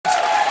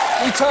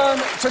We turn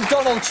to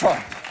Donald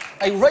Trump,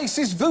 a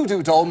racist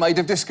voodoo doll made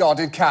of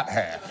discarded cat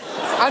hair.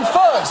 And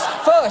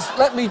first,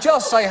 let me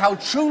just say how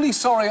truly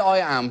sorry I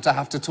am to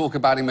have to talk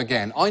about him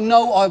again. I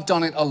know I've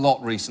done it a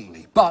lot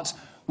recently, but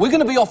we're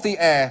going to be off the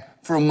air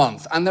for a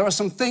month, and there are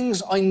some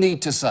things I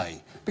need to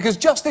say. Because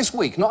just this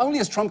week, not only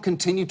has Trump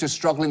continued to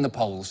struggle in the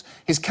polls,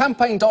 his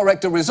campaign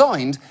director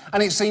resigned,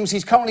 and it seems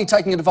he's currently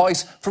taking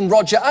advice from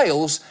Roger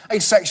Ailes, a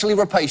sexually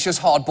rapacious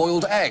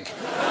hard-boiled egg.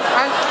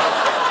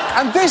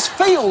 And this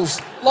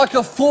feels like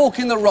a fork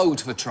in the road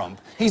for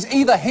Trump. He's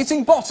either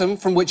hitting bottom,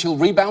 from which he'll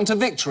rebound to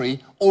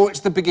victory, or it's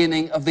the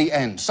beginning of the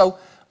end. So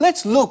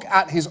let's look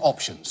at his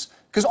options.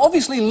 Because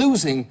obviously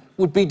losing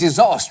would be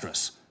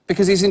disastrous,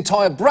 because his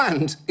entire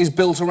brand is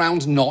built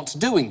around not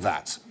doing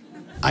that.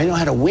 I know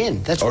how to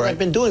win. That's what I've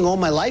been doing all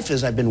my life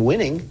is I've been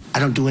winning. I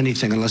don't do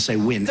anything unless I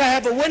win. I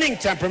have a winning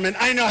temperament.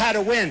 I know how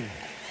to win.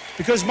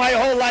 Because my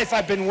whole life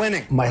I've been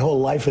winning. My whole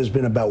life has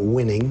been about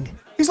winning.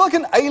 He's like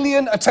an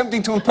alien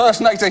attempting to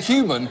impersonate a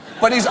human,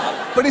 but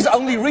his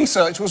only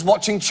research was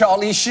watching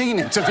Charlie Sheen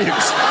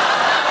interviews.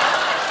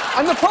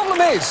 And the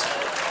problem is,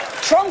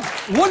 Trump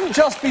wouldn't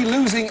just be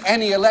losing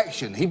any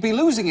election, he'd be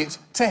losing it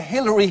to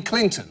Hillary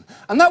Clinton.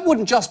 And that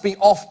wouldn't just be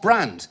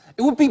off-brand,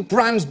 it would be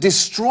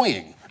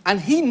brand-destroying.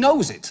 And he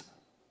knows it.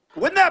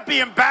 Wouldn't that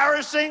be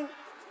embarrassing?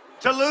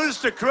 To lose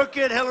to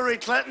crooked Hillary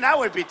Clinton? That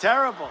would be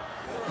terrible.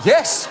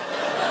 Yes,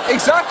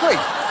 exactly.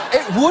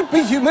 It would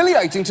be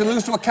humiliating to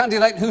lose to a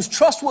candidate whose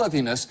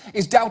trustworthiness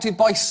is doubted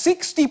by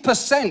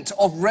 60%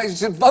 of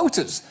registered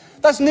voters.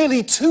 That's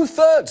nearly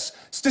 2/3.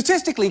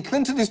 Statistically,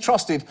 Clinton is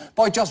trusted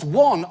by just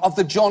one of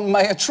the John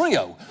Mayer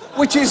trio,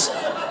 which is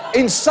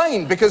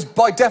insane because,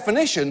 by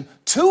definition,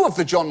 two of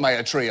the John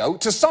Mayer trio,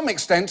 to some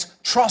extent,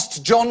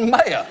 trust John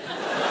Mayer.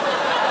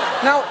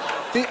 Now,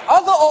 the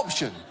other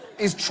option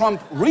is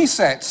Trump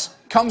resets,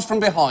 comes from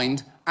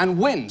behind, and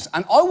wins.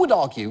 And I would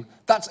argue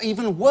that's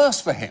even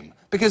worse for him,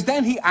 because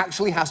then he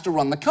actually has to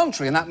run the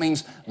country, and that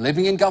means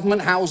living in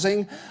government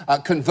housing,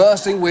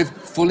 conversing with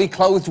fully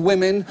clothed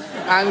women,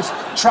 and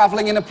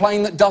travelling in a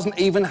plane that doesn't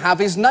even have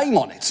his name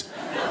on it.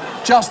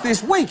 Just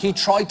this week, he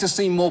tried to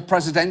seem more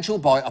presidential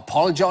by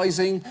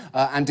apologising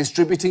and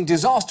distributing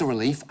disaster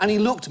relief, and he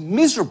looked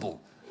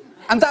miserable.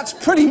 And that's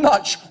pretty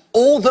much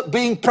all that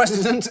being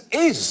president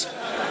is.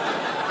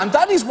 And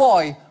that is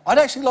why I'd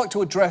actually like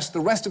to address the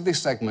rest of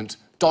this segment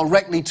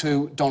directly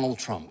to Donald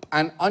Trump.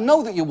 And I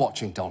know that you're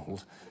watching,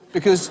 Donald,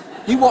 because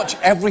you watch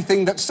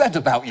everything that's said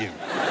about you.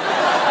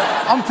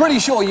 I'm pretty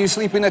sure you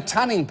sleep in a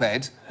tanning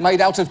bed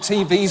made out of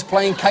TVs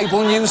playing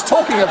cable news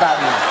talking about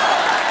you.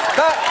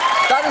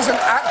 That is an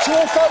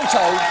actual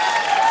photo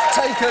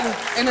taken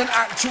in an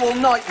actual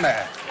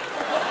nightmare.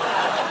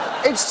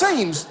 It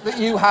seems that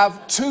you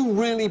have two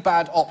really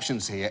bad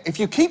options here. If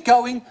you keep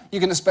going, you're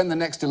going to spend the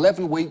next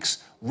 11 weeks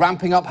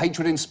ramping up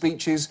hatred in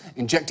speeches,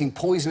 injecting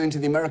poison into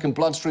the American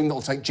bloodstream that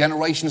will take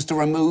generations to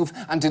remove,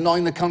 and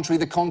denying the country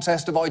the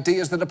contest of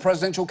ideas that a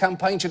presidential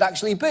campaign should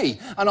actually be.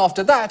 And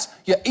after that,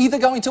 you're either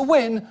going to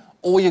win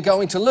or you're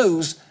going to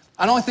lose.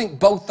 And I think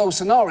both those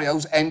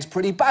scenarios end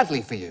pretty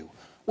badly for you.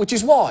 Which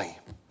is why,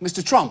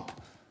 Mr. Trump,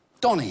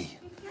 Donnie,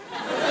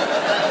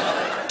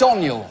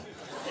 Doniel,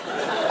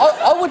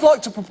 I would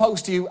like to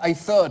propose to you a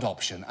third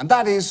option, and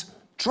that is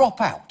drop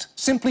out.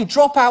 Simply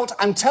drop out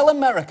and tell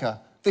America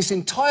this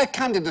entire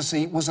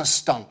candidacy was a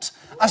stunt,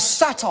 a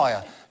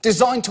satire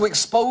designed to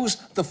expose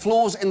the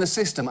flaws in the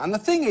system. And the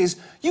thing is,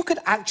 you could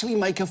actually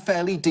make a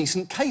fairly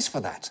decent case for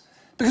that.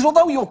 Because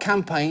although your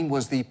campaign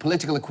was the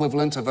political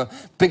equivalent of a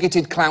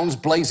bigoted clown's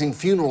blazing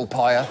funeral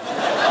pyre,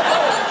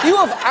 you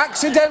have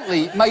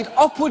accidentally made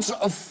upwards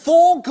of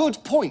 4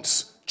 good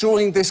points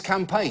during this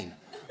campaign.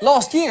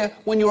 Last year,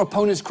 when your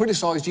opponents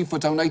criticised you for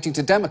donating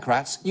to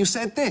Democrats, you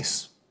said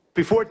this.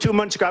 Before 2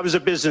 months ago, I was a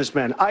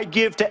businessman. I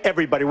give to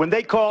everybody. When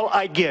they call,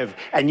 I give.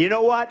 And you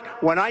know what?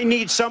 When I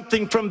need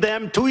something from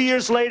them, 2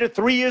 years later,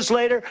 3 years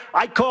later,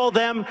 I call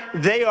them.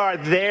 They are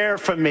there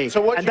for me.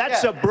 And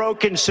that's a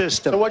broken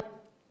system.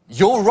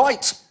 You're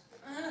right.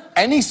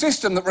 Any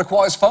system that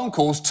requires phone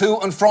calls to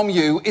and from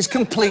you is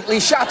completely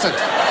shattered.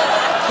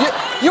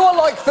 You are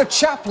like the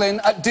chaplain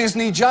at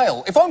Disney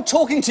jail. If I'm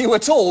talking to you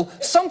at all,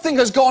 something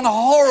has gone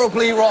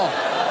horribly wrong.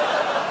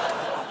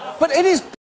 But it is